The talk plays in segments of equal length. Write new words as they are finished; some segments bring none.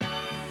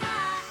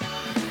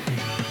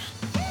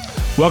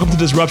Welcome to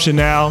Disruption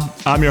Now.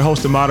 I'm your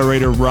host and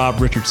moderator,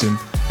 Rob Richardson.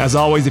 As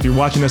always, if you're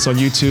watching us on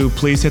YouTube,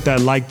 please hit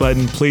that like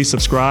button. Please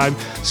subscribe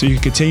so you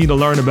can continue to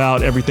learn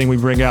about everything we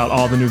bring out,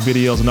 all the new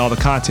videos and all the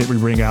content we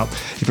bring out.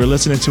 If you're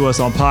listening to us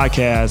on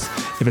podcasts,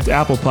 if it's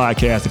Apple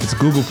Podcasts, if it's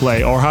Google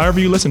Play, or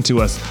however you listen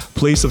to us,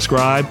 please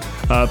subscribe.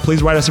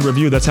 Please write us a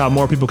review. That's how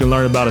more people can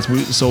learn about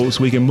us so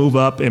we can move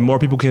up and more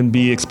people can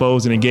be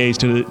exposed and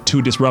engaged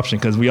to disruption,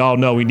 because we all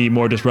know we need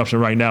more disruption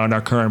right now in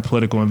our current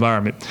political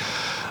environment.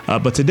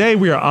 But today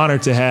we are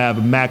honored to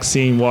have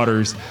Maxine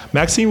Waters.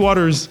 Maxine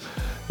Waters,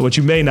 what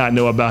you may not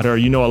know about her,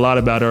 you know a lot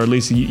about her, at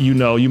least you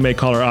know, you may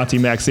call her Auntie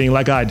Maxine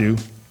like I do.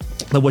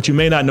 But what you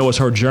may not know is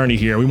her journey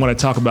here. We want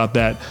to talk about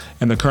that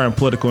in the current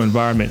political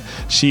environment.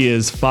 She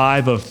is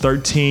 5 of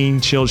 13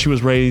 children. She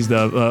was raised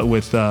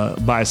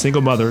by a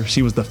single mother.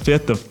 She was the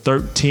 5th of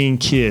 13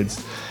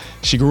 kids.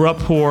 She grew up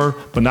poor,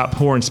 but not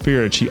poor in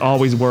spirit. She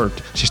always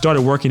worked. She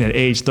started working at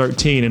age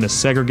 13 in a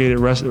segregated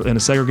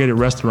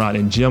restaurant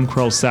in Jim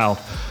Crow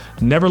South.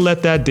 Never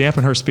let that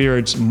dampen her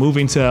spirits.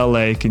 Moving to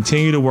LA,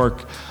 continued to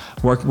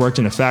worked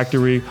in a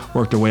factory,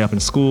 worked her way up in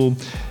school.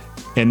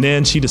 And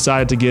then she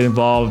decided to get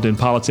involved in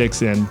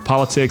politics, and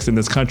politics in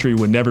this country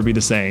would never be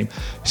the same.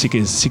 She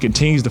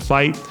continues to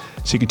fight.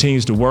 She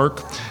continues to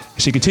work.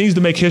 She continues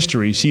to make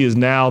history. She is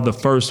now the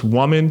first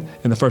woman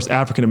and the first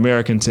African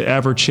American to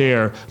ever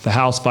chair the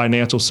House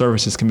Financial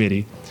Services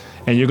Committee.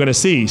 And you're going to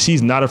see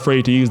she's not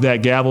afraid to use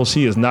that gavel.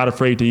 She is not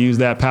afraid to use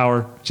that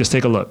power. Just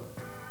take a look.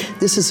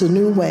 This is a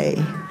new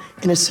way.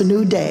 And it's a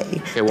new day,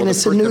 and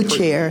it's a new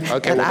chair,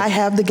 and I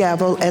have the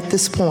gavel at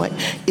this point.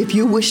 If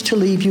you wish to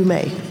leave, you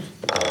may.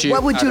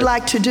 What would you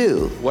like to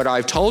do? What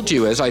I've told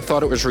you is I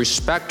thought it was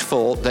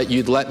respectful that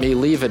you'd let me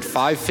leave at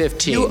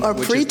 5:15. You are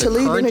free to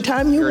leave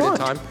anytime you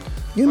want.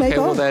 You may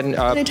go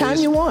anytime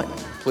you want.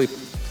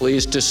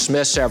 Please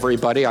dismiss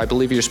everybody. I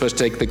believe you're supposed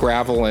to take the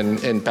gravel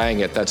and bang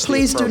it.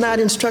 Please do not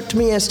instruct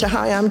me as to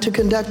how I'm to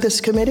conduct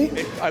this committee.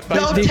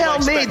 Don't tell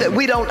me that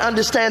we don't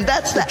understand.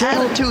 That's the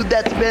attitude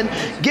that's been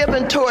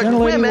given toward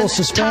women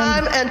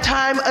time and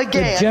time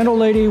again. The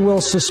gentlelady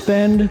will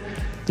suspend.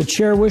 The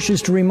chair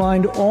wishes to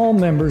remind all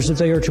members that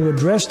they are to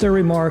address their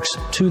remarks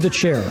to the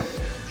chair.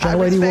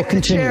 Gentlelady will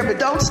continue. The chair, but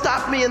don't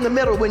stop me in the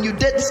middle when you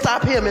didn't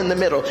stop him in the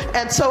middle.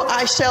 And so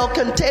I shall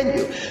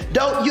continue.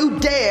 Don't you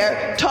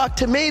dare talk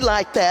to me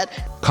like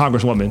that.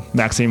 Congresswoman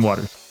Maxine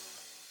Waters.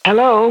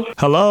 Hello.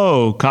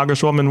 Hello,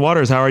 Congresswoman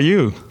Waters. How are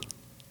you?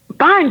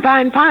 Fine.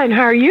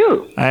 How are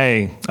you?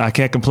 Hey, I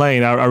can't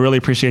complain. I really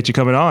appreciate you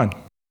coming on.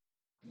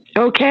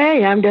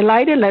 Okay, I'm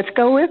delighted. Let's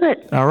go with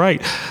it. All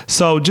right.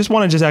 So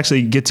want to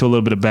actually get to a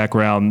little bit of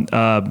background.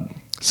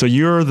 So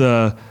you're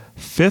the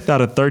 5th out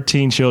of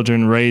 13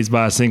 children raised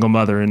by a single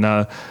mother,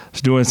 and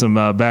doing some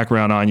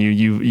background on you.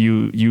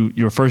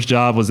 Your first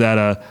job was at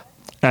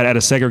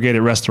a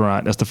segregated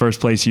restaurant. That's the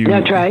first place you.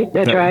 That's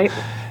right.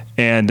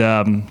 And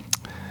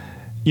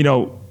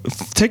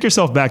take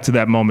yourself back to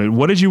that moment.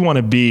 What did you want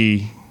to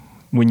be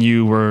when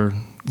you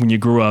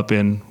grew up,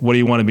 and what do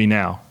you want to be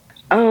now?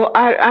 Oh,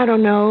 I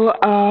don't know.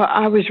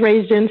 I was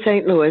raised in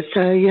St. Louis,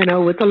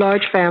 with a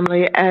large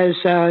family, as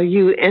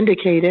you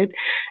indicated,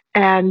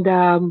 and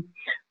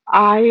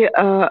I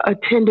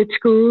attended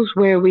schools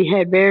where we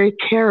had very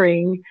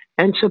caring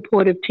and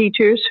supportive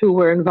teachers who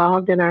were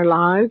involved in our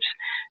lives.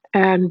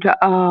 And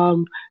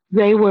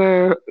they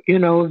were,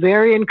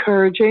 very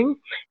encouraging.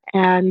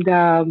 And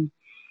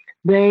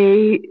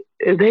they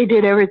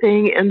did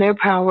everything in their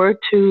power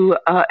to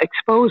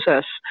expose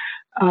us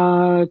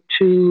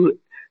to,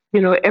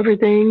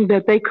 everything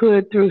that they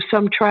could through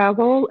some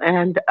travel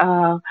and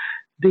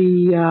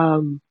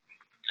the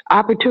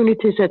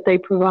opportunities that they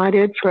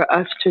provided for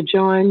us to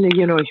join the,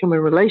 human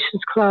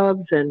relations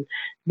clubs and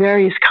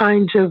various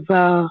kinds of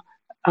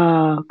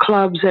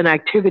clubs and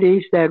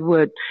activities that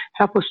would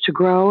help us to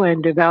grow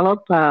and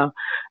develop. I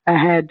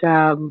had,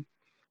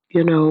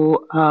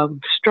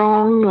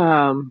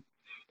 strong,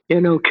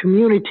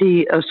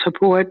 community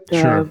support.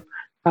 Sure.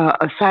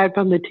 Aside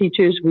from the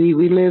teachers, we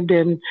lived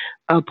in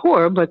a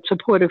poor but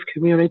supportive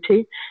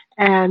community.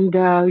 And,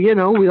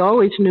 we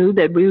always knew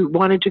that we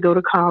wanted to go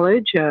to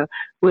college.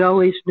 We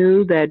always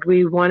knew that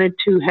we wanted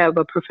to have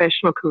a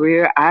professional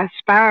career. I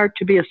aspired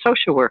to be a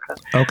social worker.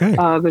 Okay.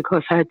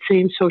 Because I had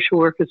seen social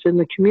workers in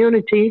the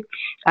community.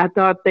 I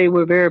thought they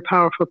were very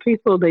powerful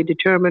people. They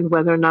determined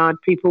whether or not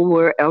people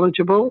were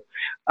eligible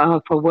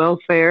for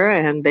welfare,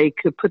 and they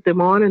could put them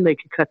on and they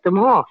could cut them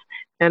off.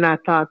 And I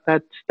thought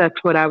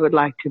that's what I would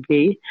like to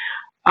be.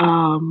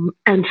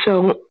 And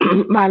so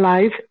my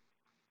life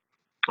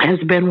has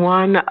been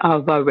one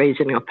of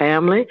raising a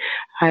family.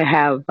 I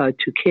have 2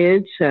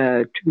 kids,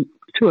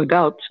 two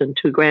adults and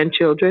 2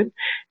 grandchildren.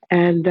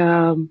 And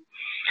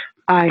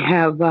I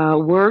have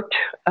worked,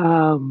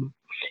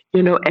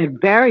 at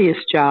various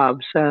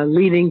jobs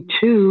leading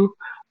to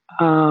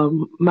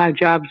my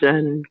jobs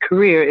and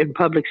career in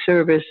public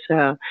service.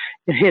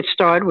 Head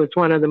Start was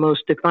one of the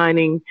most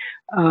defining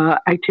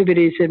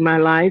activities in my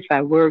life.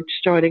 I worked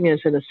starting as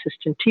an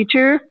assistant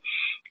teacher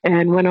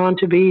and went on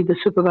to be the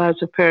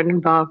supervisor of parent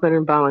involvement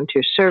and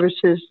volunteer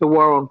services. The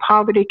War on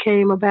Poverty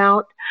came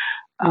about.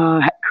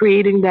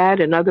 creating that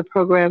and other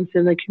programs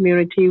in the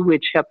community,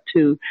 which helped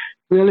to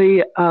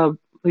really,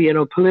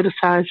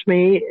 politicize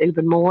me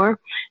even more.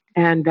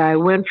 And I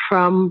went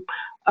from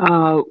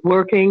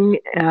working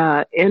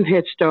in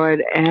Head Start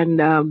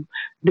and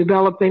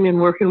developing and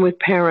working with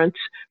parents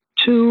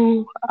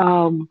to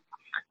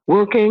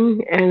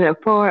working and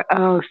for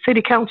a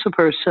city council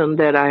person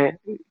that I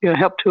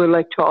helped to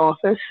elect to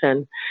office,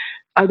 and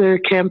other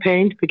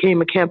campaigns,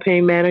 became a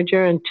campaign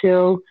manager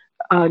until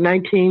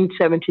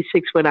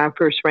 1976 when I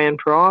first ran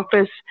for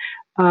office.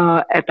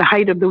 At the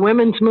height of the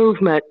women's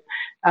movement,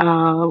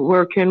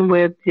 working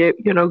with,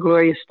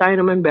 Gloria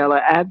Steinem,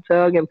 Bella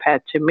Abzug, and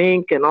Patsy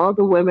Mink, and all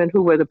the women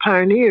who were the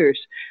pioneers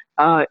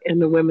in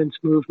the women's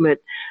movement,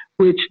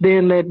 which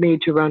then led me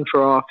to run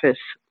for office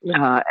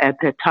at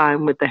that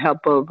time with the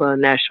help of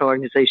National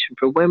Organization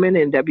for Women,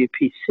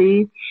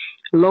 NWPC,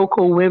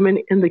 local women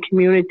in the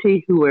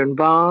community who were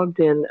involved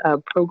in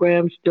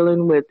programs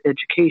dealing with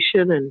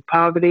education and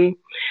poverty.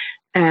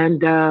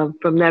 And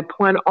from that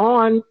point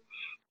on,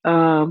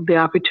 the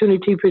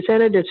opportunity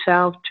presented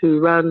itself to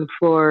run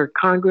for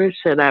Congress.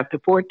 And after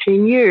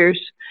 14 years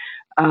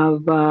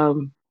of all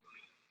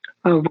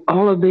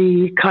of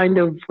the kind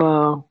of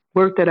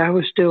work that I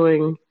was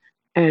doing,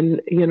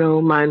 and,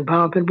 my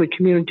involvement with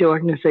community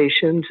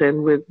organizations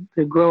and with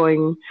the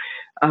growing,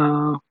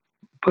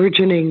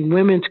 burgeoning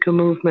women's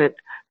movement,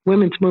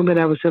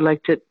 I was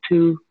elected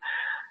to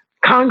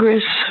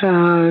Congress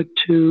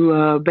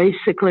to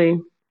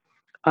basically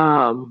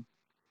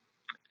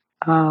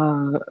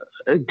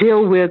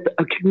deal with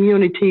a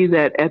community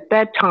that at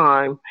that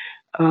time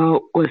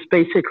was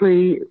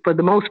basically, for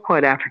the most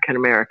part, African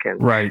American.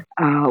 Right.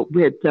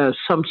 With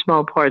some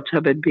small parts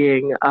of it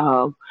being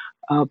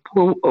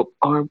poor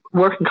or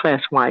working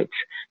class whites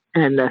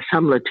and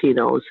some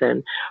Latinos.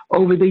 And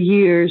over the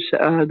years,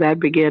 that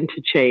began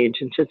to change.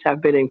 And since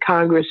I've been in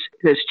Congress,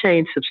 it has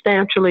changed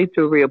substantially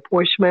through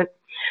reapportionment.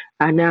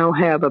 I now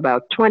have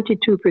about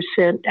 22%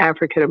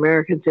 African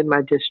Americans in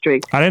my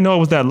district. I didn't know it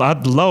was that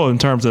low in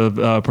terms of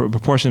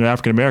proportion of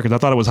African Americans. I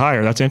thought it was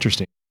higher. That's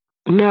interesting.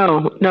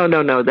 No.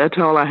 That's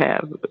all I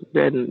have.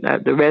 Then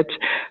the rest,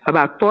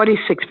 about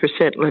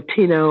 46%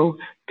 Latino,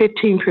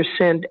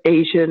 15%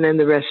 Asian, and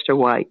the rest are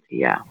white.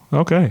 Yeah.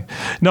 Okay.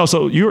 No,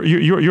 so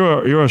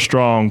you're a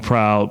strong,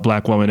 proud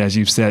Black woman, as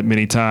you've said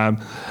many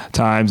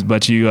times.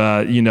 But you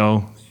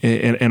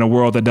in a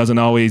world that doesn't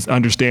always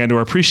understand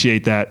or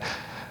appreciate that,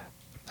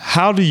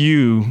 how do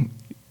you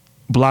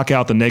block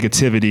out the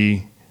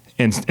negativity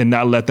and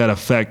not let that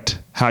affect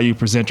how you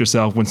present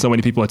yourself when so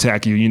many people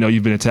attack you?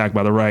 You've been attacked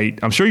by the right.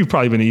 I'm sure you've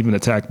probably been even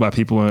attacked by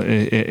people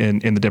in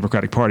the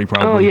Democratic Party,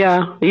 probably.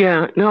 Oh,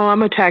 yeah. No,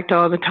 I'm attacked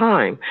all the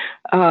time.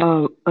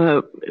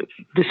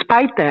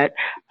 Despite that,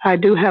 I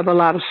do have a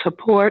lot of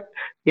support,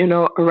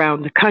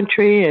 around the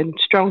country, and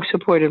strong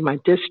support in my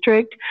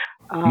district.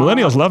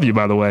 Millennials love you,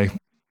 by the way.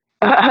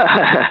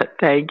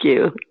 Thank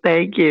you.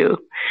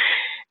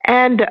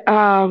 And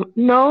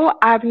no,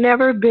 I've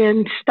never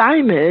been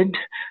stymied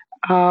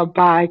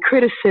by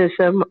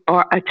criticism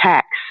or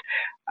attacks.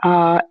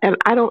 And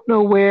I don't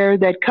know where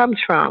that comes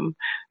from,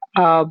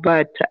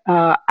 but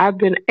I've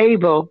been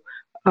able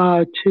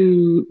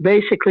to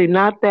basically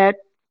not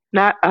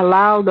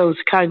allow those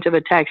kinds of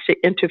attacks to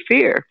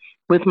interfere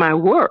with my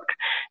work,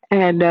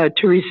 and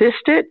to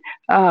resist it,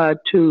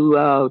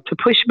 to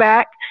push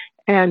back.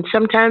 And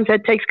sometimes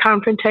that takes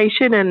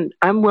confrontation, and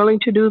I'm willing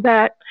to do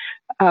that.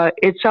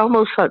 It's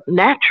almost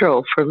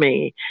natural for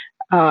me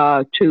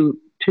to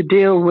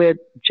deal with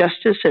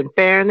justice and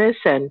fairness,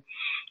 and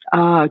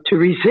to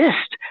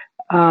resist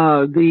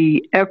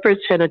the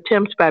efforts and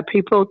attempts by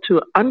people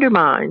to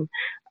undermine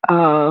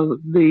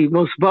the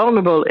most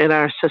vulnerable in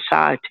our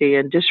society,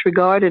 and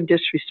disregard and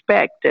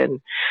disrespect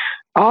and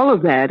all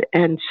of that.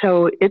 And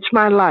so it's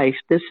my life.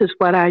 This is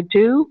what I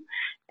do.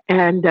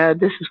 And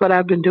this is what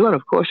I've been doing,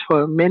 of course,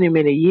 for many,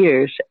 many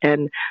years.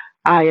 And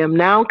I am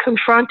now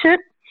confronted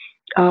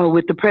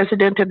with the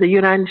President of the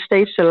United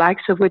States, the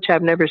likes of which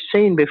I've never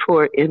seen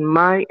before in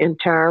my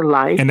entire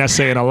life. And that's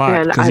saying a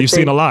lot, because you've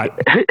seen a lot.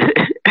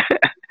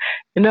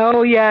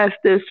 No, yes,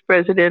 this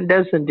president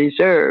doesn't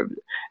deserve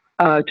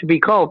to be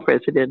called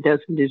president,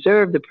 doesn't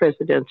deserve the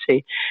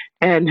presidency,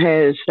 and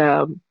has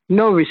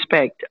no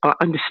respect or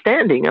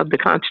understanding of the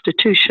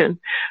Constitution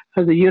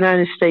of the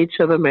United States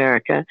of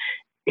America.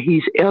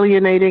 He's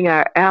alienating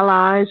our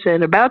allies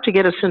and about to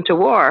get us into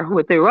war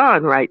with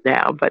Iran right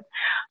now. But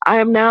I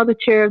am now the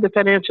chair of the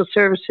Financial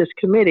Services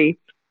Committee,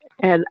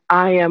 and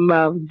I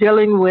am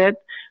dealing with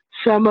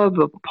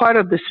part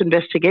of this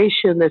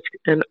investigation that's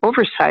an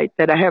oversight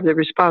that I have the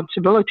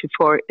responsibility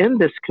for in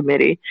this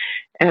committee.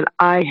 And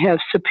I have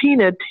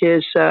subpoenaed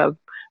his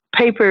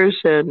papers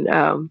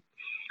and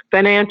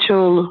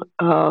financial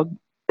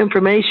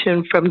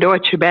information from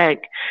Deutsche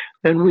Bank.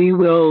 And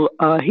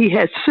he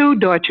has sued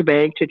Deutsche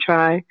Bank to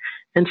try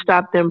and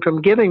stop them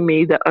from giving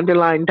me the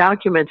underlying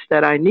documents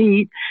that I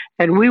need.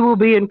 And we will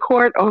be in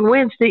court on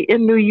Wednesday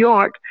in New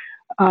York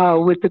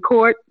with the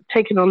court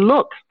taking a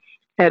look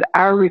at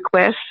our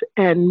request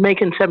and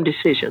making some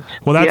decisions.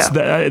 Well,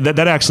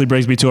 that actually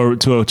brings me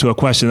to a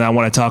question that I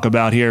want to talk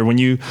about here. When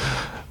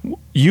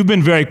you've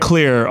been very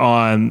clear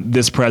on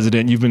this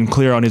president. You've been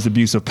clear on his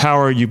abuse of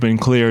power. You've been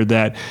clear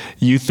that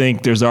you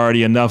think there's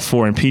already enough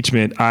for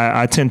impeachment.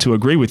 I tend to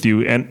agree with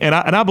you, and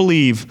I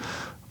believe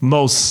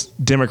most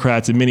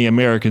Democrats and many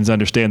Americans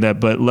understand that.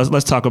 But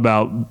let's talk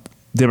about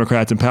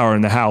Democrats in power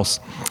in the House.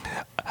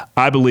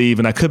 I believe,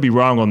 and I could be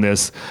wrong on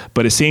this,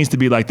 but it seems to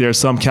be like there's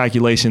some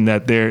calculation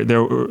that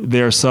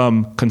there's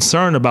some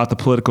concern about the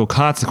political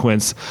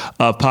consequence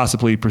of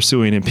possibly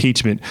pursuing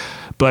impeachment.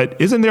 But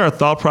isn't there a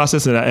thought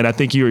process, and I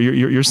think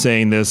you're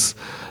saying this,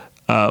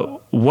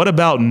 what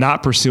about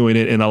not pursuing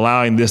it and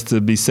allowing this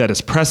to be set as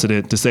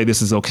precedent to say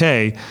this is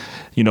okay?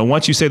 You know,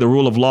 once you say the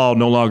rule of law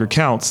no longer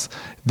counts,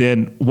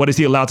 then what is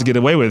he allowed to get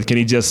away with? Can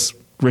he just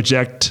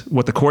reject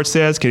what the court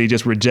says? Can he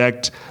just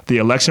reject the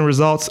election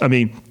results? I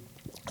mean,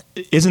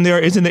 isn't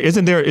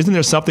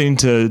there something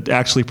to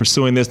actually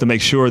pursuing this to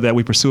make sure that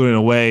we pursue it in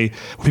a way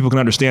where people can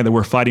understand that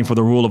we're fighting for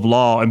the rule of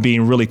law and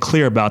being really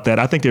clear about that?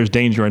 I think there's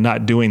danger in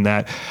not doing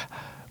that.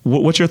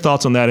 What's your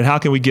thoughts on that, and how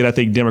can we get, I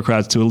think,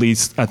 Democrats to at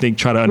least, I think,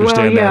 try to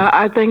understand that? Well,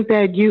 I think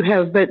that you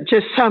have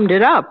just summed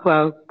it up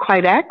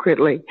quite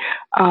accurately.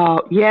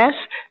 Yes,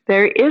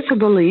 there is a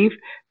belief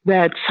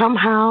that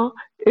somehow,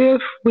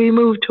 if we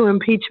move to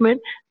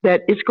impeachment,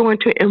 that it's going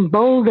to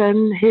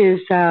embolden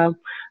his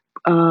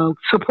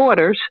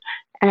supporters,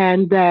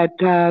 and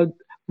that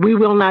we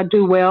will not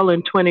do well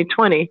in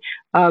 2020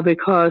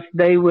 because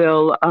they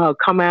will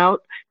come out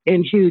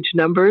in huge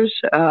numbers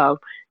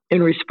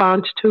in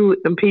response to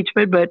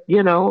impeachment. But,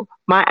 you know,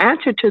 my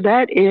answer to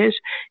that is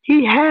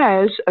he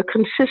has a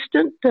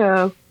consistent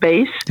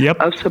base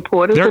of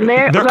supporters, and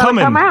they're going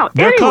to come out.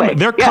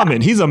 They're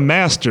coming. He's a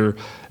master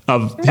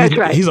of,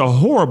 he's a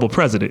horrible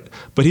president,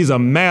 but he's a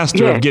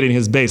master of getting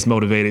his base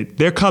motivated.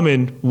 They're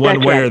coming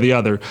one way or the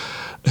other.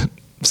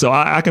 So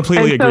I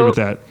completely agree with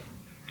that.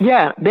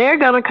 Yeah, they're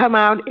going to come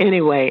out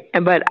anyway.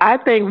 But I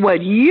think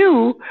what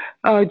you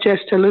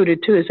just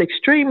alluded to is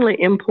extremely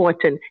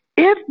important.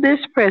 If this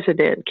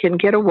president can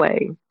get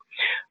away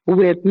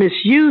with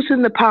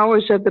misusing the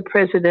powers of the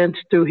president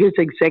through his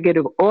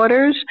executive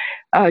orders,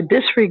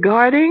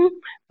 disregarding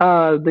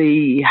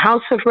the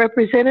House of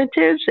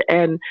Representatives,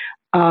 and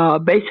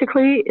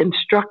basically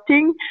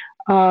instructing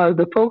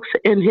the folks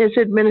in his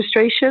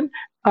administration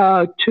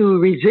to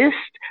resist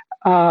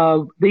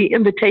the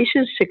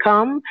invitations to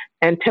come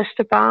and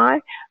testify,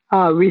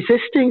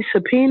 resisting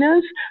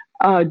subpoenas,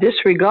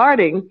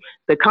 disregarding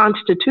the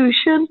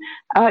Constitution.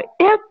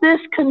 If this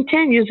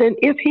continues and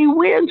if he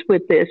wins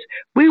with this,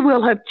 we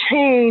will have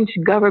changed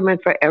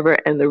government forever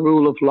and the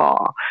rule of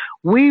law.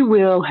 We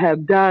will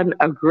have done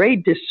a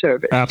great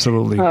disservice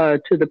absolutely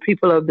to the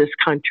people of this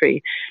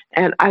country.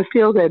 And I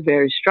feel that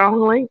very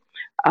strongly.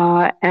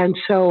 And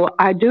so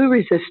I do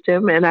resist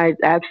him. And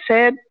I've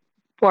said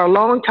for a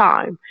long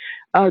time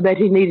that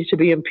he needed to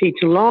be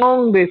impeached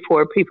long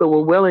before people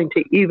were willing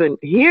to even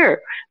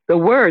hear the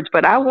words.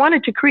 But I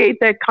wanted to create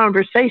that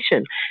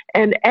conversation.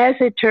 And as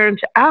it turns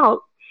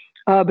out,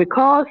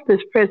 because this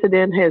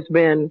president has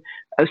been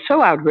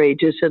so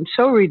outrageous and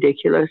so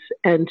ridiculous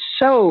and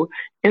so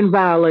in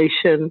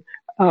violation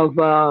of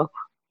the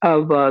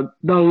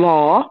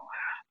law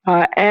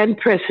and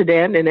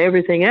precedent and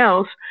everything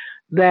else,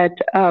 that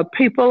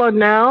people are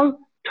now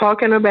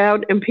talking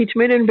about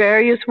impeachment in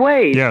various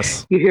ways.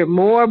 Yes. You hear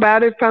more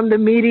about it from the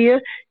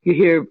media. You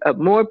hear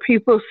more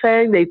people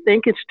saying they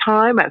think it's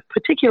time,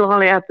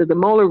 particularly after the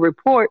Mueller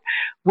report,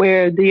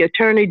 where the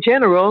Attorney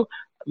General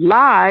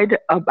lied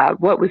about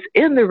what was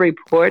in the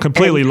report.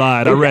 Completely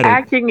lied. I read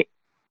it.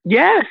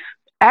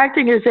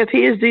 Acting as if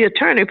he is the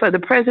attorney for the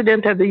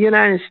President of the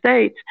United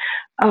States.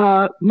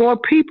 More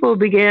people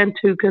began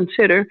to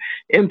consider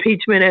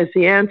impeachment as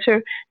the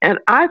answer. And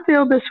I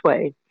feel this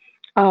way.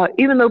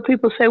 Even though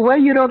people say, well,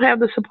 you don't have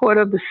the support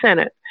of the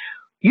Senate.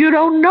 You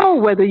don't know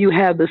whether you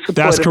have the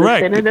support of the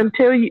Senate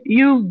until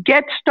you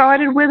get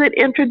started with it,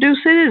 introduce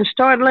it, and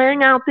start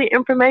laying out the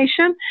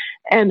information.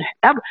 And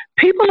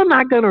people are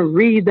not going to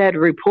read that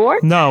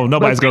report. No,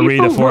 nobody's going to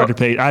read a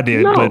 400-page. I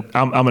did, but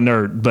I'm a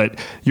nerd.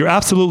 But you're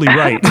absolutely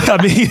right.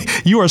 I mean,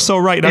 you are so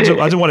right. I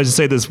just wanted to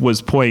say this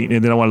was point,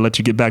 and then I want to let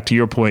you get back to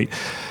your point.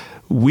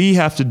 We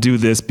have to do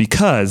this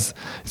because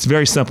it's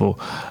very simple.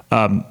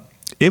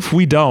 If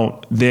we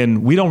don't,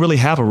 then we don't really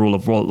have a rule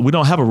of law. We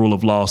don't have a rule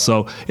of law.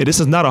 So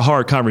this is not a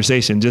hard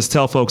conversation. Just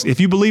tell folks, if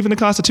you believe in the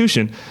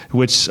Constitution,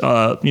 which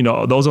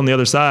those on the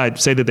other side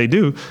say that they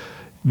do,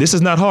 this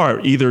is not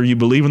hard. Either you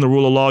believe in the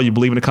rule of law, you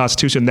believe in the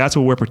Constitution. That's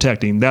what we're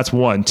protecting. That's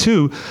one.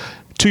 Two,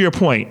 to your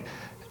point,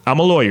 I'm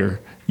a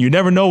lawyer. You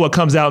never know what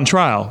comes out in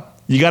trial.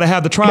 You got to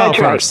have the trial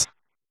first.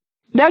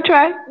 That's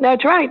right.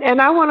 That's right. And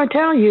I want to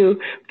tell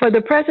you, for the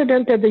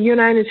President of the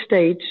United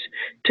States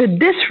to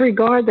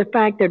disregard the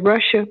fact that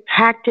Russia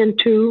hacked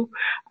into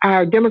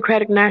our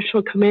Democratic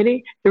National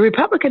Committee, the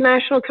Republican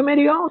National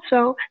Committee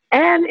also,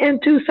 and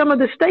into some of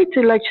the states'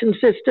 election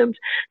systems,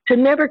 to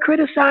never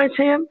criticize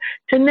him,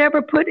 to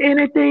never put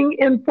anything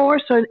in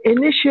force or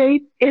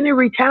initiate any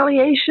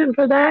retaliation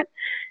for that,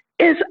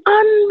 is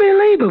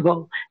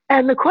unbelievable.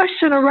 And the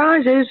question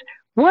arises,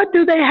 what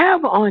do they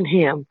have on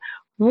him?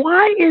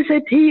 Why is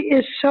it he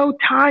is so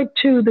tied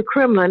to the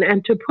Kremlin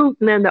and to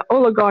Putin and the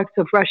oligarchs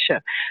of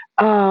Russia?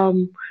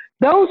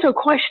 Those are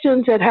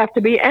questions that have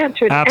to be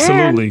answered.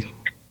 Absolutely.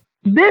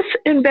 And this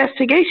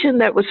investigation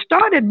that was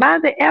started by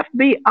the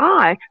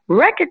FBI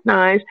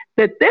recognized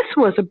that this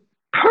was a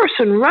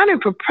person running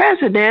for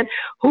president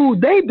who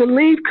they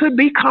believe could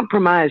be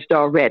compromised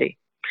already.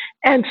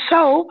 And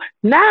so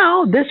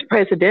now this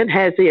president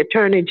has the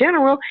attorney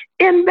general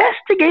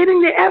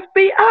investigating the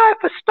FBI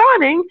for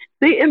starting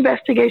the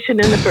investigation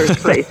in the first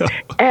place.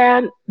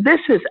 And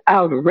this is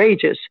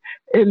outrageous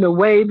in the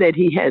way that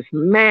he has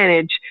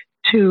managed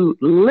to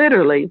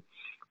literally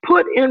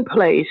put in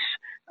place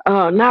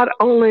not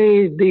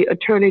only the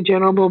attorney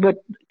general,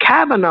 but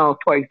Kavanaugh,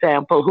 for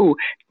example, who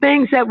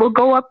things that will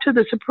go up to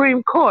the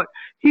Supreme Court,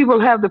 he will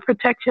have the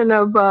protection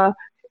of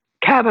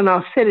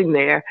Kavanaugh sitting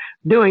there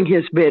doing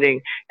his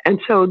bidding. And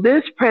so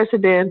this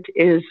president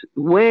is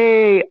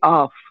way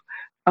off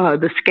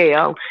the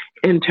scale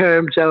in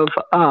terms of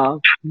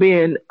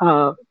being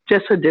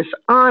just a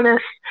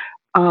dishonest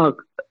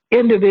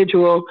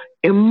individual,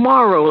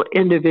 immoral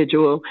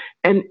individual,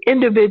 an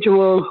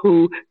individual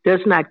who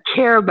does not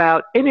care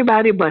about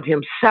anybody but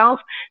himself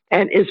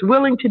and is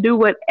willing to do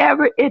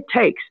whatever it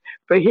takes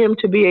for him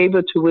to be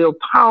able to wield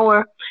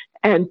power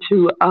and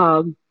to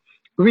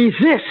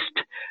resist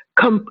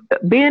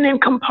being in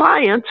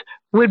compliance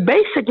with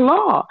basic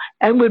law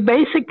and with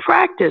basic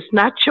practice,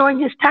 not showing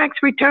his tax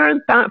return,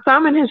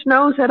 thumbing his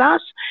nose at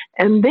us,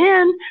 and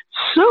then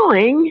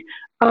suing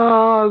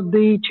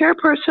the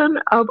chairperson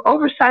of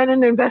Oversight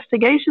and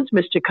Investigations,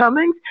 Mr.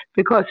 Cummings,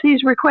 because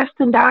he's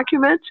requesting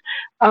documents,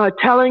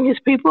 telling his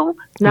people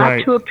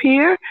not to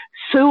appear,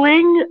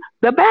 suing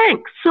the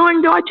bank,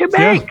 suing Deutsche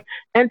Bank,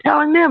 and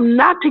telling them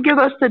not to give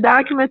us the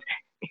documents.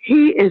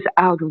 He is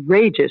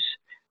outrageous.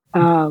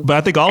 But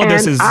I think all of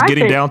this is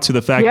getting down to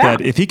the fact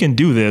that if he can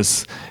do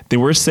this, then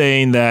we're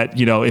saying that,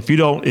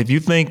 if you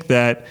think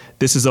that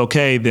this is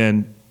okay,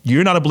 then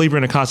you're not a believer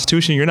in the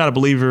Constitution. You're not a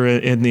believer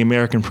in the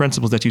American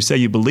principles that you say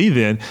you believe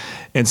in.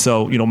 And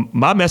so,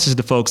 my message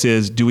to folks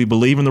is, do we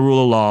believe in the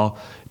rule of law?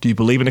 Do you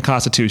believe in the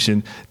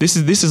Constitution? This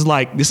is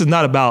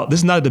not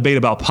a debate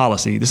about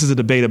policy. This is a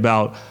debate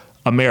about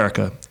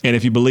America. And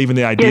if you believe in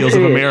the ideals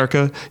of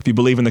America, if you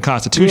believe in the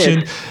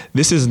Constitution,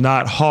 this is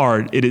not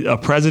hard. A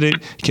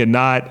president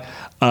cannot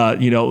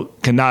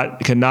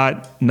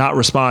not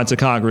respond to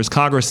Congress.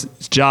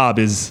 Congress's job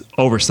is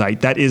oversight.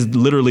 That is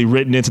literally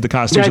written into the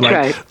Constitution.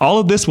 That's right. All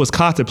of this was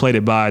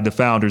contemplated by the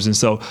founders. And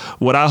so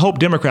what I hope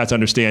Democrats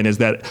understand is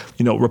that,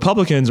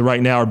 Republicans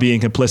right now are being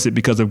complicit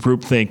because of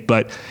groupthink.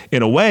 But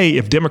in a way,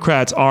 if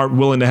Democrats aren't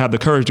willing to have the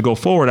courage to go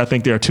forward, I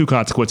think there are two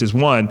consequences.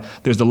 One,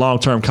 there's the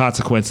long-term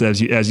consequence, as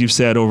you've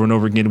said over and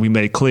over again, we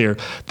made clear.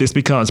 This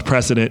becomes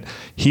precedent.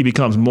 He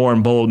becomes more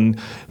emboldened.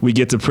 We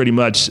get to pretty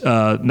much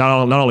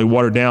not only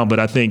water down, but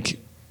I think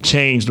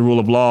change the rule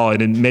of law,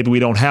 and then maybe we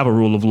don't have a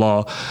rule of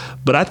law.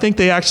 But I think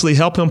they actually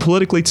help him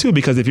politically too,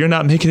 because if you're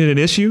not making it an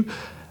issue,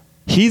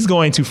 he's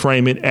going to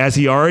frame it, as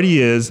he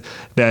already is,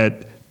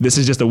 that this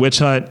is just a witch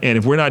hunt. And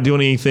if we're not doing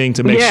anything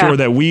to make sure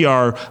that we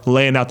are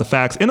laying out the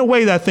facts in a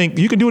way that I think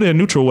you can do it in a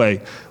neutral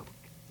way,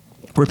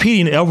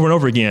 repeating it over and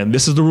over again,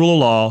 this is the rule of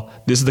law,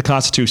 this is the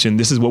Constitution,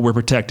 this is what we're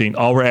protecting.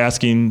 All we're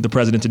asking the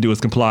president to do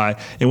is comply.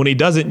 And when he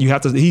doesn't,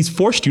 he's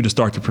forced you to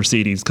start the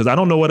proceedings, because I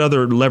don't know what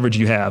other leverage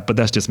you have, but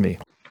that's just me.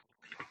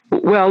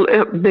 Well,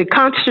 the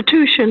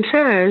Constitution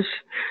says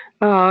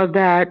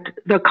that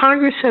the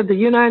Congress of the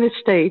United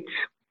States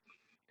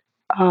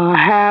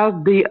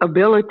have the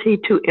ability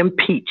to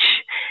impeach.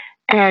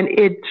 And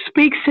it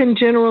speaks in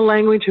general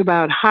language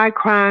about high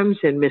crimes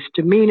and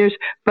misdemeanors,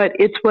 but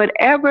it's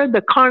whatever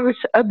the Congress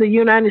of the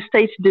United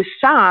States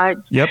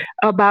decides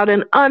about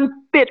an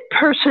unfit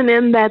person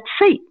in that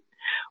seat.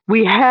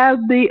 We have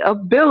the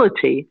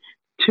ability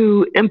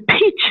to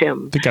impeach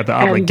him. They got the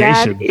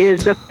obligation. And that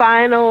is the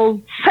final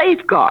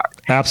safeguard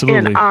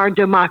in our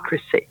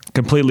democracy.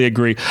 Completely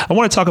agree. I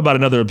want to talk about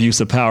another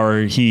abuse of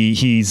power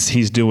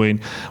he's doing.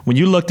 When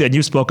you looked at,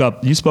 you've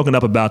spoken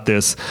up about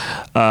this.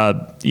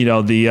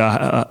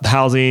 The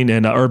housing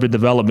and urban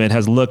development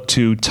has looked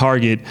to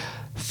target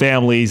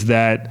families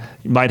that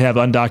might have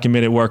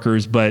undocumented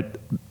workers, but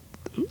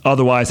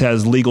otherwise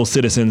has legal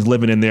citizens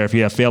living in there. If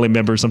you have family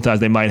members, sometimes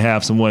they might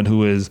have someone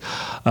who is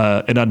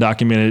an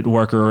undocumented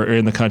worker or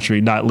in the country,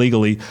 not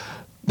legally.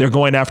 They're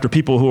going after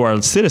people who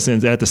are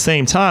citizens. At the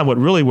same time, what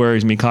really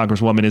worries me,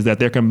 Congresswoman, is that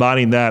they're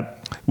combining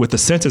that with the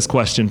census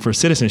question for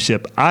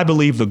citizenship. I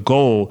believe the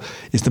goal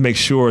is to make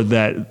sure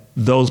that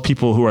those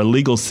people who are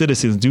legal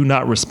citizens do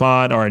not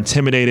respond, are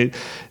intimidated.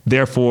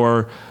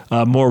 Therefore,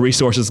 more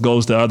resources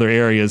goes to other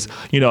areas.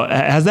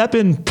 Has that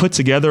been put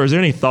together? Is there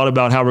any thought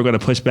about how we're going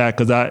to push back?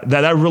 Because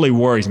that really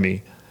worries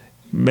me.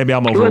 Maybe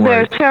I'm overworried. Well,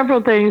 there are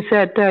several things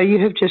that you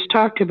have just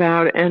talked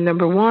about. And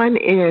number one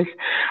is,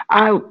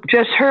 I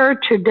just heard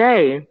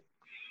today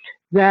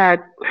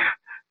that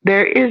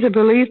there is a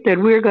belief that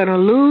we're going to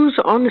lose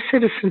on the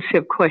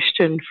citizenship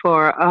question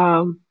for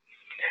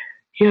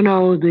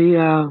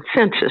the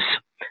census,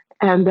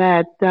 and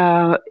that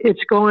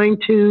it's going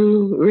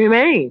to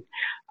remain.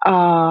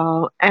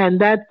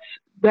 And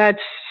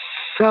that's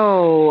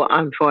so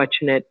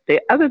unfortunate.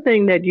 The other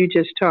thing that you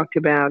just talked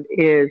about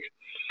is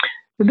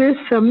this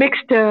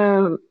mixed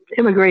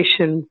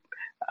immigration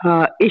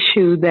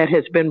issue that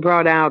has been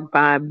brought out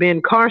by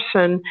Ben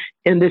Carson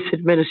in this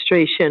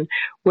administration,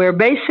 where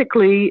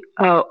basically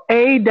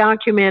a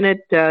documented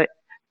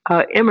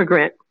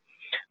immigrant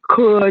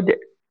could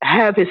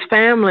have his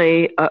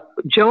family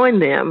join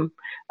them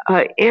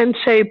in,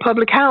 say,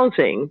 public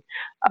housing.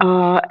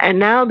 And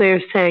now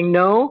they're saying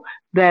no,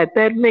 that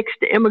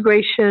mixed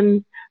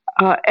immigration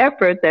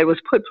effort that was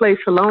put place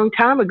a long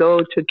time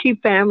ago to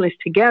keep families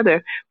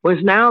together was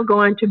now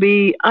going to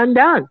be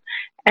undone.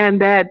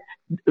 And that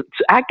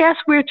I guess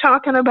we're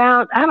talking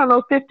about,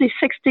 50,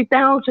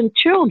 60,000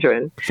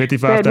 children.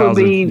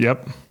 55,000,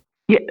 yep.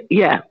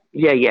 Yeah.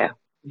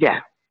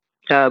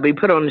 Be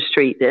put on the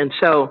street. And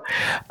so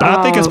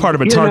I think it's part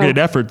of a targeted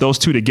effort, those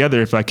two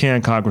together, if I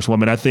can,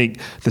 Congresswoman. I think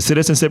the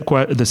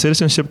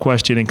citizenship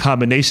question in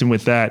combination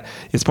with that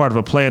is part of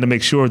a plan to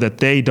make sure that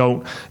they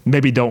don't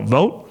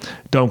vote,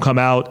 don't come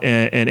out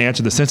and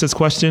answer the census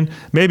question.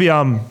 Maybe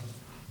I'm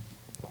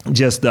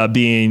just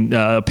being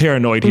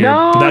paranoid here.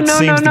 No. I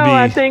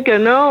think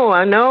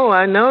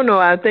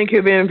I think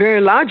you're being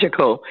very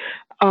logical.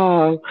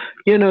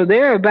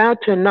 They're about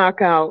to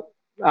knock out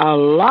a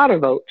lot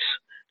of votes.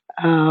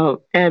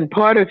 And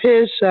part of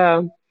his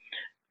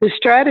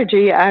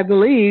strategy, I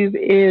believe,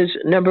 is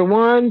number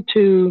one,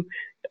 to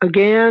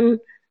again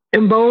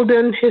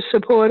embolden his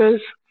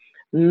supporters,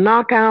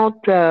 knock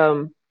out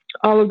all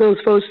of those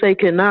votes they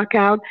can knock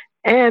out,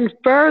 and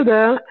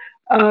further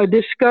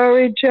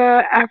discourage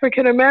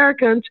African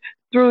Americans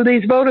through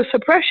these voter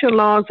suppression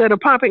laws that are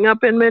popping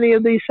up in many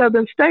of these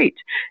southern states.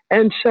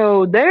 And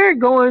so they're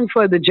going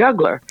for the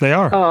jugular. They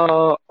are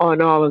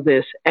on all of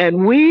this,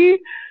 and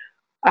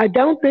I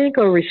don't think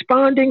are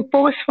responding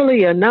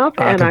forcefully enough.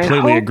 And I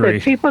hope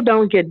that people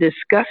don't get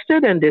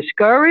disgusted and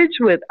discouraged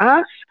with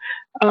us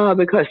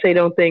because they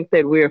don't think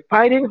that we're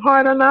fighting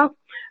hard enough.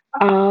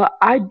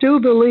 I do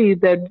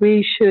believe that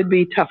we should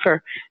be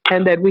tougher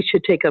and that we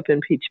should take up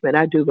impeachment.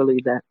 I do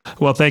believe that.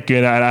 Well, thank you.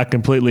 And I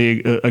completely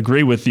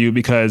agree with you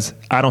because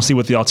I don't see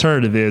what the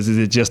alternative is. Is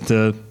it just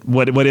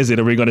what is it?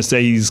 Are we going to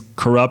say he's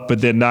corrupt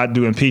but then not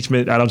do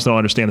impeachment? I just don't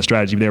understand the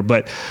strategy there.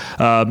 But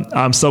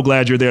I'm so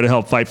glad you're there to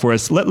help fight for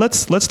us.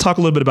 Let's talk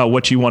a little bit about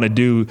what you want to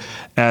do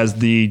as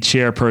the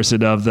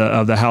chairperson of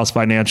the House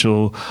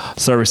Financial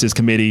Services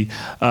Committee.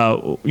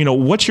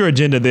 What's your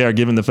agenda there,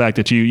 given the fact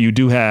that you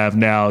do have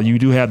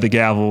the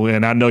gavel,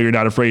 and I know you're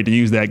not afraid to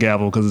use that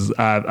gavel because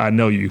I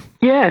know you.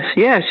 Yes.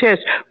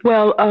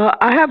 Well,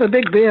 I have a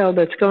big bill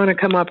that's going to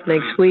come up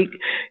next week.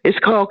 It's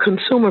called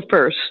Consumer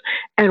First.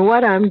 And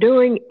what I'm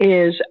doing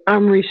is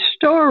I'm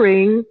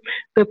restoring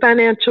the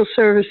financial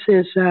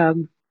services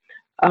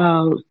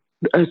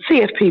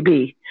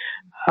CFPB,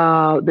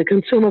 the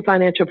Consumer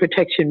Financial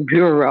Protection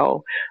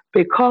Bureau,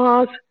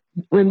 because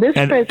when this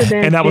president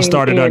and that was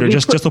started under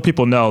just so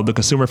people know, the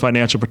Consumer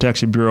Financial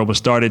Protection Bureau was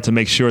started to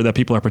make sure that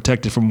people are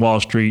protected from Wall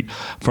Street,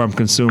 from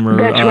consumer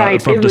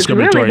from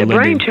discriminatory lending. It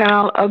was really the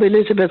brainchild of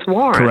Elizabeth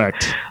Warren.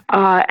 Correct.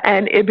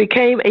 And it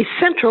became a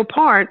central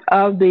part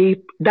of the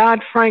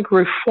Dodd-Frank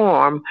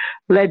reform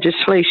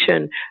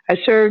legislation. I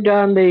served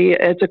as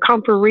a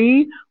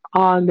conferee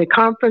on the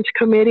conference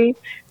committee.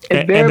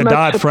 And the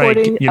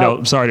Dodd-Frank,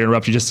 sorry to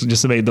interrupt you,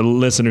 just to make the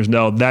listeners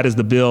know, that is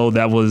the bill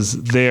that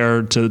was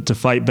there to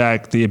fight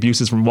back the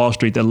abuses from Wall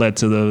Street that led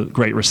to the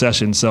Great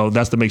Recession. So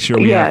that's to make sure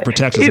we have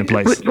protections in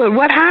place. But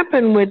what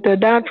happened with the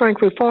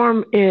Dodd-Frank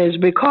reform is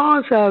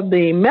because of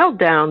the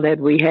meltdown that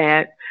we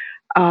had,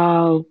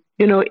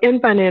 in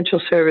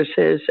financial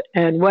services,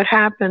 and what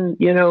happened,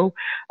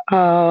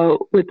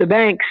 with the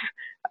banks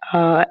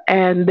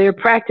and their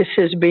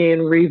practices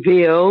being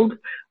revealed,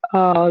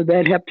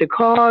 that have to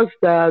cause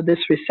this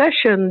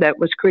recession that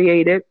was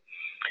created,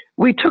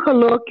 we took a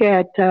look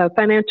at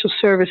financial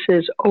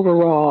services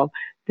overall,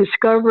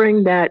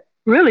 discovering that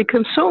really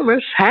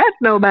consumers had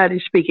nobody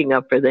speaking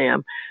up for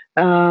them,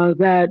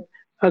 that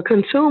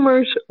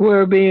consumers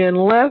were being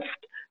left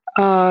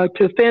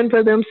to fend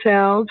for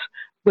themselves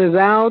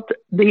without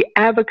the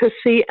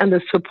advocacy and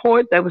the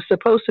support that was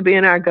supposed to be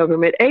in our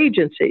government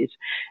agencies.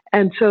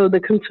 And so the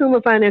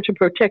Consumer Financial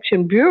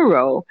Protection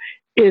Bureau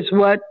is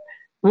what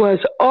was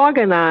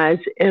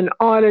organized in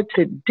order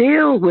to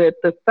deal with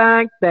the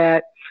fact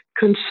that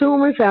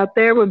consumers out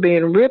there were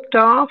being ripped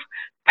off.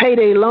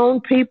 Payday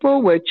loan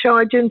people were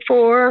charging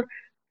for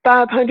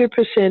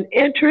 500%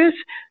 interest,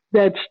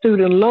 that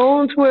student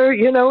loans were,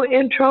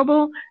 in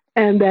trouble,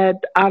 and that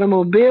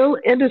automobile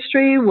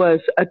industry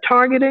was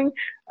targeting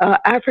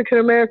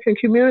African-American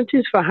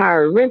communities for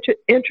higher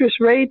interest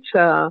rates,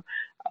 on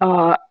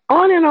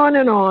and on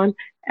and on.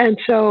 And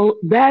so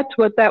that's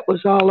what that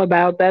was all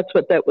about. That's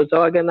what that was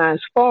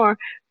organized for,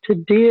 to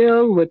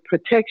deal with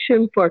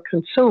protection for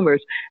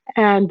consumers.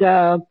 And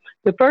the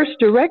first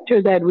director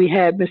that we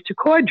had, Mr.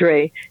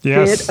 Cordray,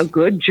 did a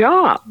good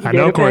job. I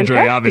know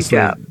Cordray, obviously.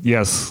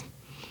 Yes.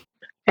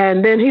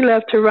 And then he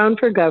left to run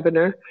for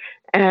governor,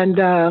 and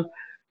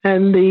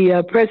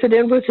the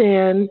president was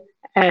in,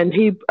 and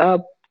he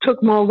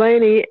took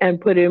Mulvaney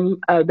and put him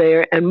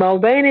there. And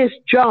Mulvaney's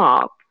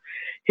job,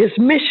 his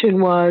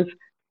mission was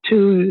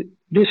to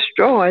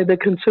destroy the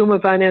Consumer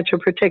Financial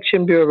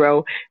Protection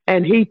Bureau,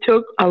 and he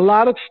took a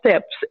lot of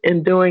steps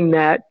in doing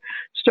that,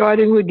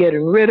 starting with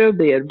getting rid of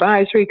the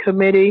advisory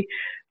committee,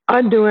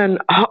 undoing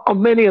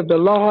many of the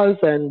laws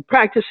and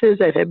practices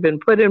that had been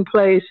put in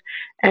place.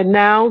 And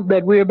now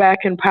that we're back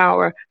in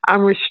power,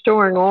 I'm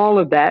restoring all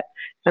of that.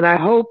 And I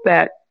hope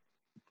that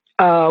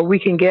we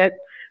can get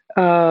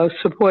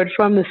support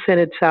from the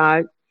Senate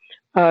side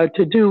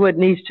to do what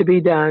needs to be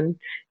done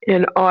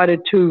in order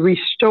to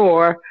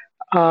restore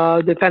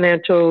the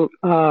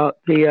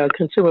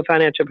Consumer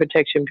Financial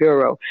Protection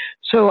Bureau.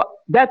 So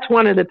that's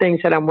one of the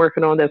things that I'm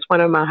working on. That's one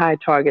of my high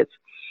targets.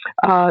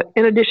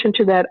 In addition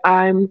to that,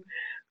 I'm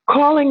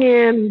calling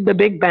in the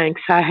big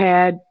banks. I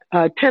had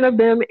 10 of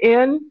them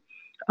in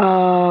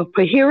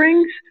for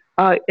hearings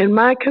in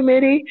my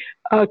committee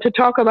to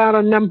talk about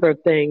a number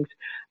of things.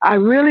 I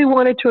really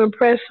wanted to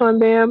impress on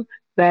them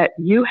that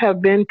you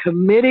have been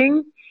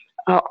committing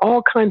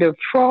all kind of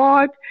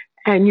fraud,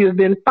 and you've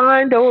been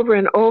fined over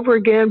and over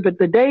again, but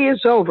the day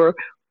is over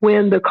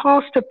when the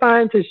cost of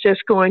fines is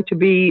just going to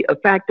be a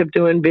fact of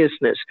doing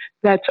business.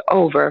 That's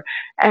over.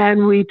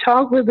 And we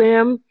talked with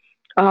them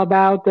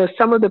about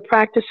some of the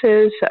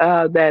practices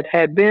that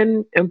had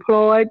been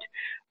employed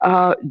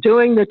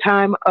during the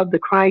time of the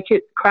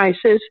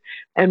crisis,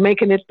 and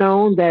making it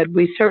known that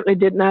we certainly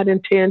did not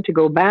intend to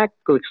go back,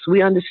 because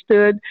we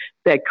understood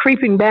that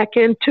creeping back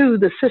into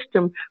the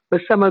system was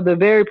some of the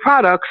very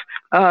products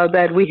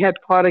that we had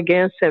fought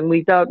against and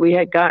we thought we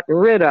had gotten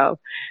rid of.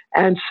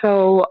 And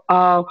so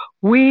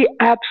we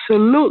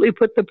absolutely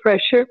put the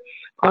pressure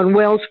on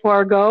Wells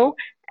Fargo,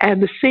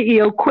 and the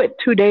CEO quit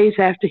 2 days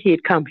after he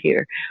had come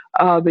here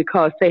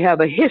because they have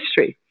a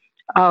history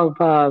of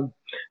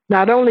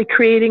not only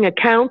creating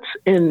accounts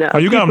in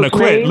you got him to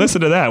quit. names.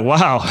 Listen to that.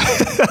 Wow.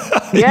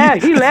 Yeah,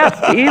 he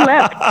left.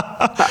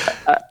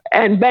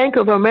 And Bank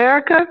of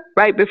America,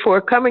 right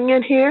before coming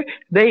in here,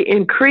 they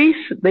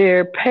increased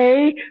their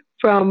pay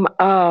from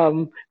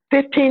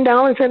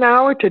 $15 an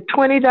hour to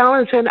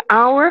 $20 an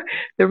hour.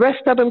 The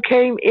rest of them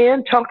came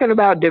in talking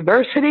about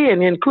diversity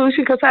and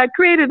inclusion, because I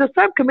created a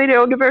subcommittee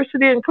on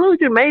diversity and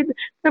inclusion, made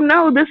them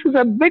know this is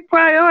a big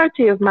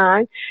priority of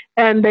mine.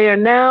 And they are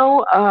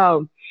now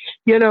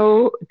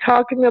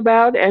talking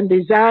about and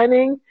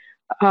designing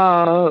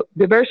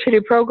diversity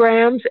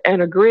programs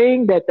and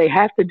agreeing that they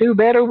have to do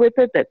better with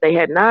it, that they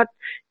had not,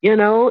 in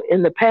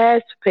the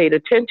past paid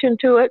attention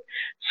to it.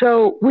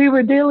 So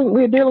we're dealing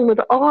with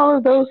all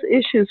of those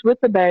issues with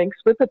the banks,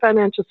 with the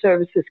financial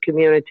services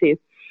community.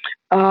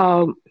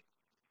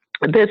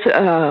 This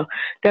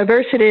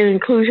diversity and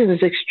inclusion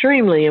is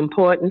extremely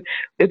important.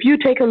 If you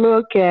take a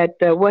look at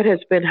what has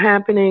been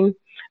happening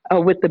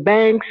with the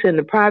banks and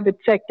the private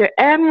sector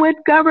and with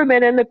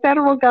government and the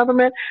federal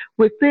government,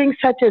 with things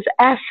such as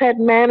asset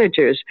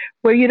managers,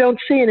 where you don't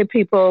see any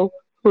people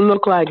who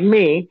look like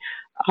me,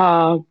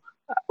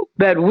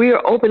 that we're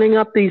opening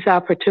up these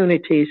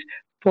opportunities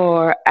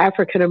for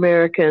African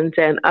Americans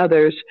and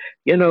others,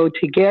 to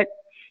get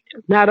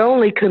not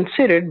only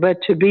considered,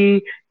 but to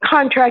be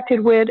contracted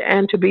with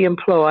and to be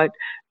employed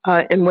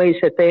in ways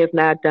that they have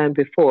not done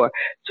before.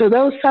 So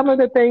those are some of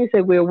the things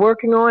that we're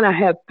working on. I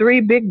have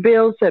 3 big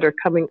bills that are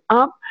coming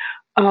up.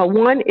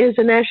 One is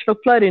the National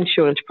Flood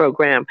Insurance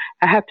Program.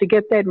 I have to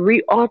get that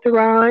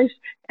reauthorized,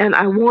 and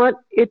I want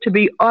it to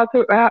be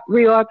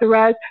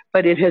reauthorized,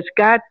 but it has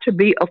got to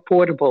be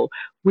affordable.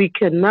 We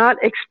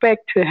cannot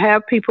expect to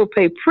have people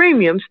pay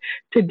premiums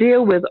to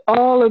deal with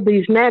all of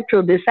these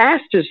natural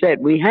disasters that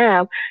we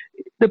have.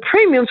 The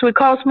premiums would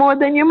cost more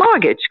than your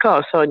mortgage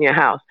costs on your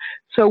house.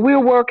 So we're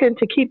working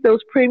to keep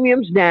those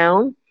premiums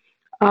down,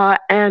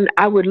 and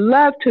I would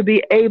love to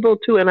be able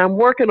to, and I'm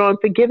working on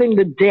forgiving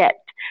the debt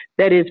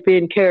that is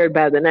being carried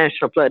by the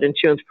National Flood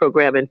Insurance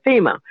Program and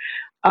FEMA.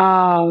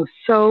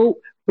 So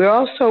we're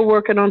also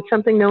working on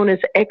something known as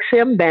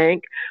XM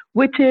Bank,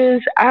 which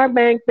is our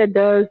bank that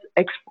does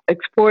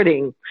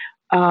exporting,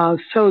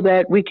 so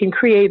that we can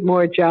create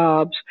more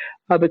jobs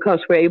because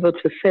we're able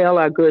to sell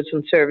our goods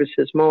and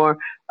services more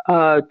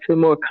to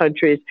more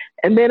countries.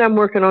 And then I'm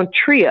working on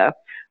TRIA.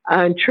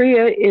 And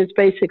TRIA is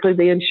basically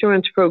the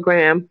insurance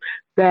program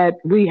that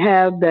we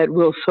have that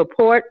will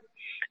support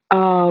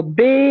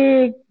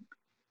big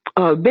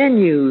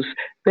venues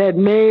that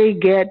may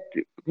get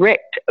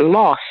wrecked,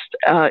 lost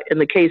in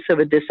the case of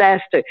a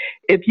disaster.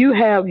 If you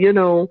have,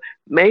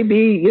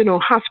 maybe,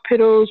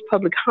 hospitals,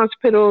 public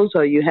hospitals,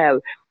 or you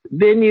have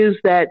venues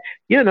that,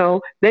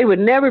 they would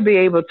never be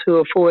able to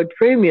afford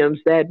premiums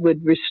that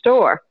would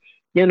restore,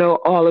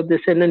 all of this.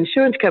 And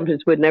insurance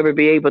companies would never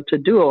be able to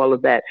do all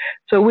of that.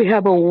 So we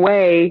have a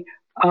way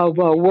of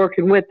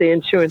working with the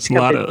insurance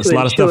companies. There's a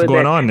lot of stuff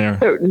going on there.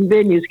 Certain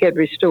venues get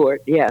restored.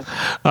 Yeah.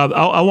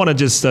 I want to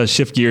just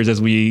shift gears as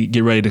we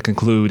get ready to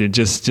conclude, and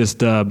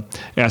just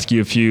ask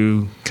you a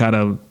few kind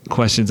of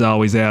questions I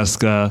always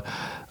ask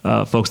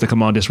folks that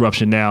come on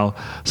Disruption Now.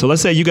 So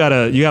let's say you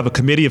have a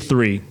committee of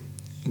 3,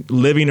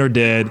 living or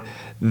dead,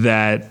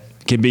 that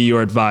can be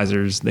your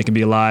advisors. They can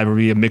be alive or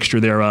be a mixture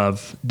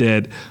thereof,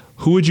 dead.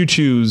 Who would you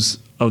choose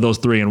of those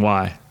 3 and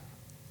why?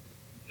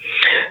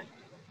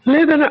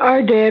 Living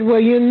or dead,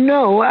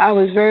 well, I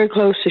was very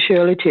close to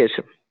Shirley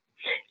Chisholm.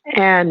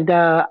 And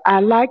I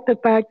like the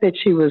fact that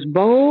she was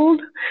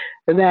bold,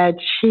 that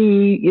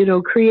she,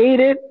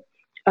 created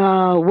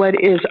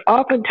what is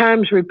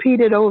oftentimes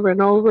repeated over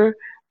and over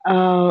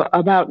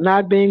about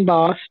not being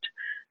bossed,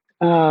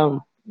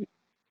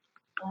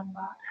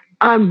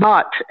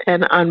 unbought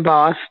and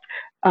unbossed.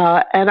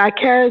 And I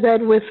carry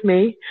that with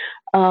me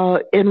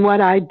in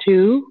what I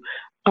do.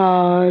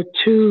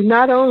 To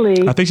not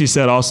only... I think she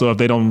said also, if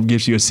they don't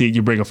give you a seat,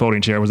 you bring a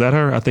folding chair. Was that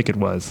her? I think it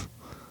was.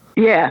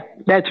 Yeah,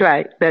 that's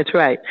right. That's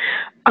right.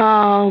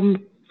 I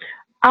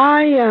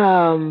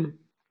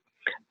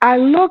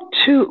look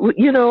to,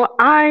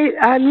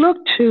 I look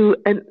to,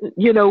 and,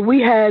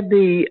 we had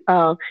the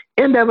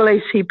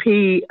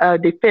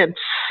NAACP defense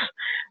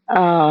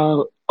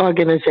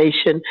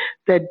organization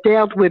that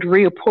dealt with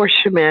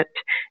reapportionment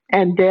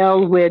and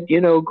dealt with,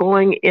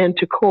 going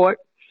into court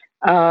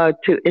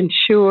to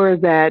ensure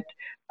that,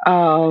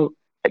 to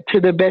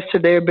the best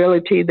of their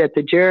ability, that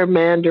the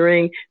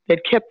gerrymandering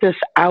that kept us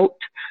out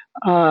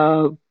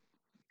from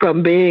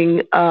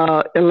being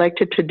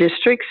elected to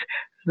districts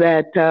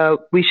that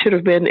we should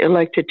have been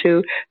elected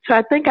to. So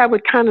I think I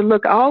would kind of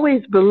I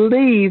always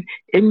believe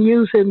in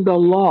using the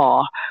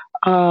law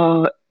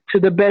to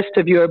the best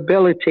of your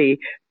ability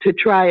to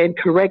try and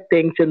correct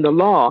things in the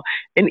law.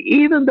 And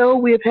even though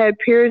we've had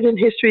periods in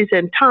histories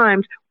and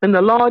times when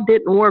the law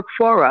didn't work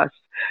for us,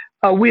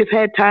 we've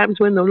had times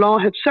when the law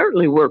has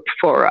certainly worked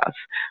for us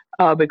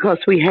because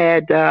we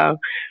had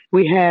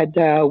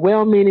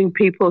well-meaning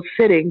people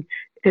sitting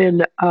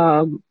in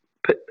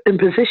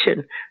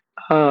position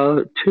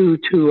to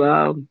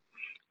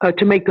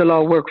make the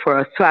law work for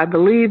us. So I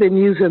believe in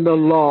using the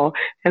law,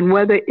 and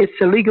whether it's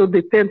the Legal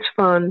Defense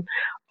Fund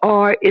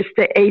or it's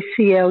the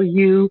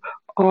ACLU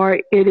or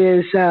it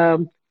is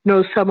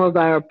some of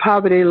our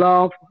poverty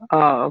law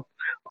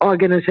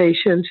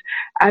organizations,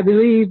 I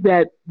believe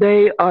that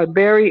they are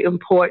very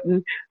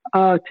important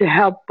to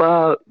help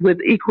with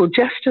equal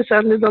justice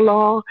under the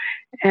law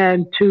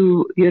and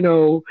to,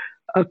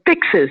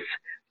 fixes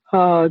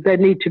that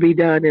need to be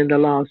done in the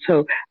law.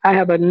 So I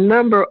have a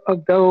number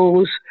of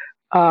those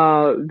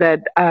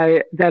that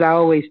I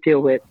always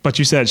deal with. But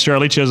you said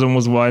Shirley Chisholm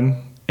was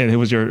one, and who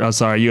was you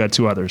had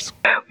 2 others.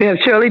 We have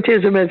Shirley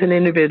Chisholm as an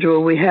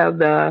individual. We have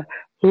the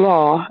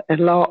law and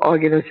law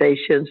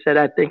organizations that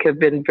I think have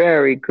been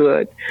very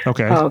good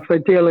for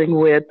dealing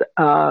with,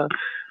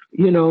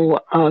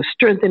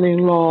 strengthening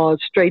laws,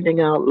 straightening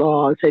out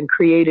laws, and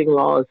creating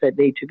laws that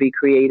need to be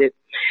created.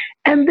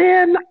 And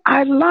then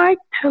I like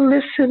to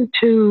listen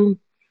to,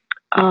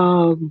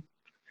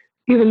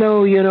 even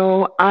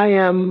though, I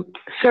am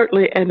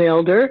certainly an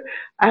elder,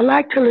 I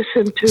like to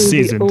listen to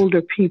the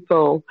older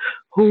people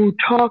who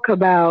talk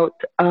about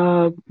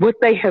what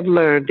they have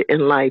learned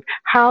in life,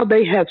 how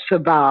they have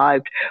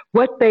survived,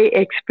 what they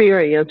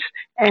experienced,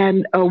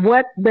 and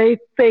what they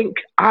think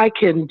I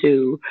can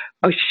do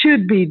or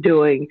should be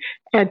doing,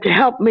 and to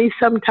help me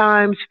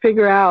sometimes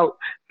figure out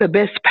the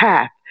best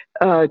path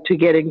to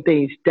getting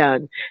things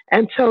done.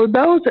 And so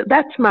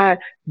that's my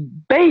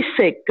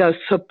basic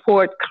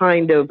support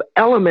kind of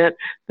element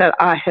that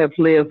I have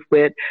lived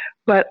with.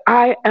 But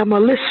I am a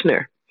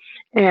listener.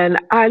 And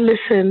I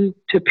listen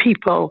to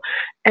people.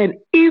 And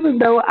even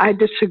though I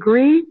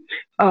disagree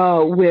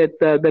with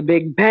the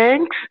big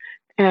banks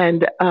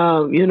and,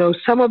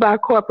 some of our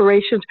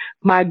corporations,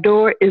 my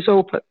door is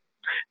open.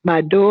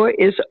 My door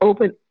is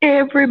open.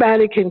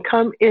 Everybody can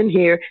come in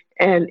here.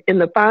 And in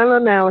the final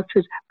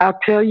analysis, I'll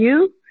tell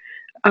you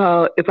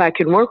if I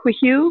can work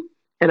with you.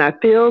 And I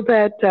feel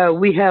that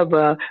we have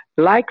a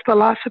like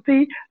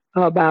philosophy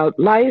about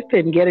life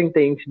and getting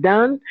things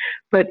done.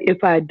 But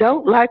if I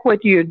don't like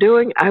what you're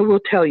doing, I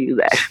will tell you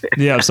that.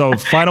 Yeah, so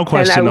final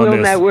question on this.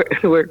 And I will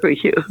not work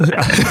with you.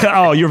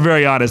 Oh, you're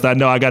very honest. I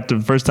know I got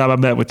the first time I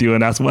met with you,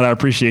 and that's what I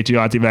appreciate you,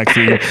 Auntie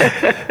Maxine.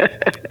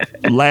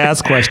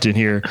 Last question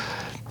here.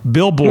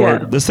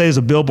 Billboard, let's say there's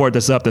a billboard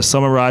that's up that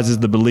summarizes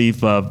the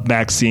belief of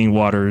Maxine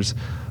Waters.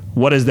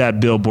 What does that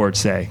billboard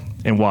say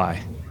and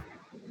why?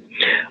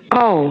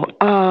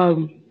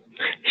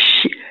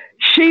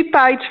 She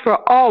fights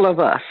for all of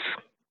us.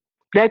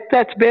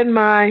 That's been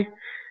my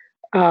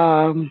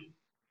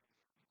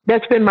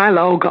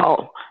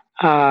logo.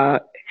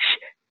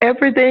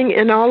 Everything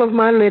in all of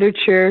my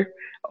literature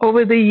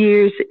over the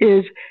years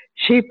is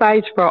she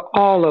fights for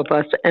all of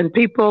us, and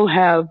people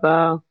have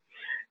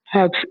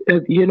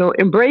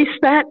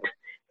embraced that,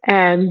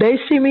 and they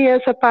see me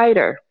as a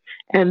fighter,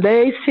 and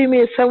they see me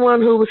as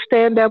someone who will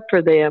stand up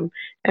for them.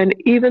 And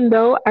even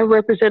though I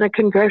represent a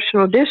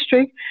congressional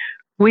district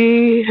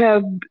We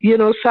have,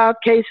 solved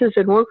cases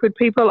and worked with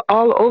people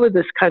all over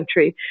this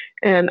country.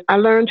 And I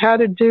learned how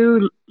to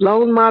do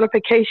loan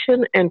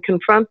modification and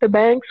confront the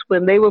banks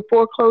when they were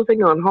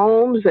foreclosing on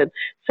homes and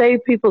save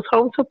people's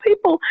homes. So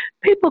people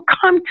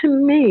come to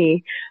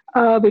me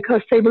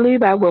because they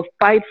believe I will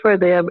fight for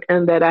them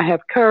and that I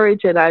have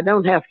courage and I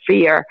don't have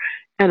fear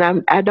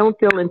and I don't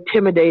feel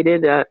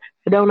intimidated. I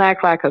don't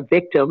act like a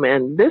victim.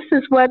 And this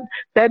is what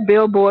that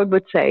billboard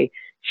would say.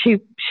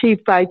 She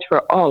fights for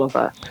all of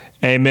us.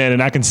 Amen.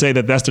 And I can say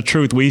that that's the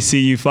truth. We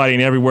see you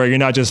fighting everywhere. You're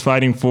not just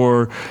fighting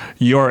for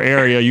your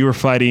area. You are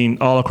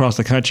fighting all across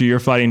the country. You're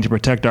fighting to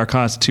protect our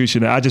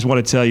Constitution. And I just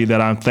want to tell you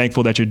that I'm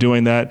thankful that you're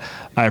doing that.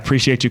 I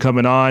appreciate you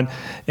coming on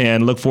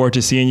and look forward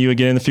to seeing you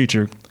again in the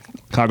future.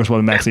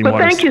 Congresswoman Maxine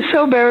Waters. Thank you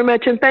so very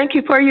much, and thank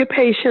you for your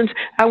patience.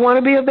 I want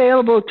to be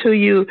available to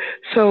you.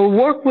 So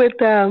work with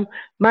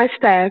my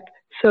staff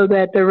so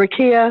that the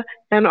Rakia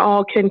and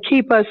all can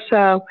keep us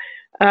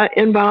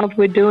involved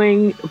with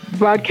doing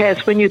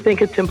broadcasts when you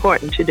think it's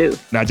important to do.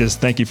 And I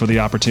just thank you for the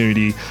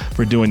opportunity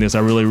for doing this. I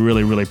really,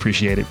 really, really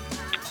appreciate it.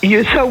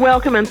 You're so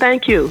welcome, and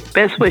thank you.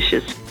 Best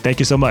wishes. Thank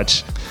you so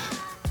much.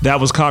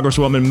 That was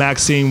Congresswoman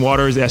Maxine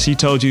Waters. As she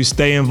told you,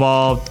 stay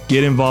involved,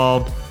 get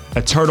involved.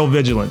 Eternal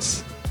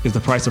vigilance is the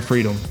price of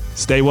freedom.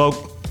 Stay woke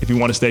if you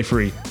want to stay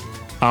free.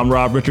 I'm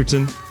Rob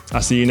Richardson.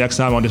 I'll see you next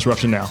time on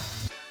Disruption Now.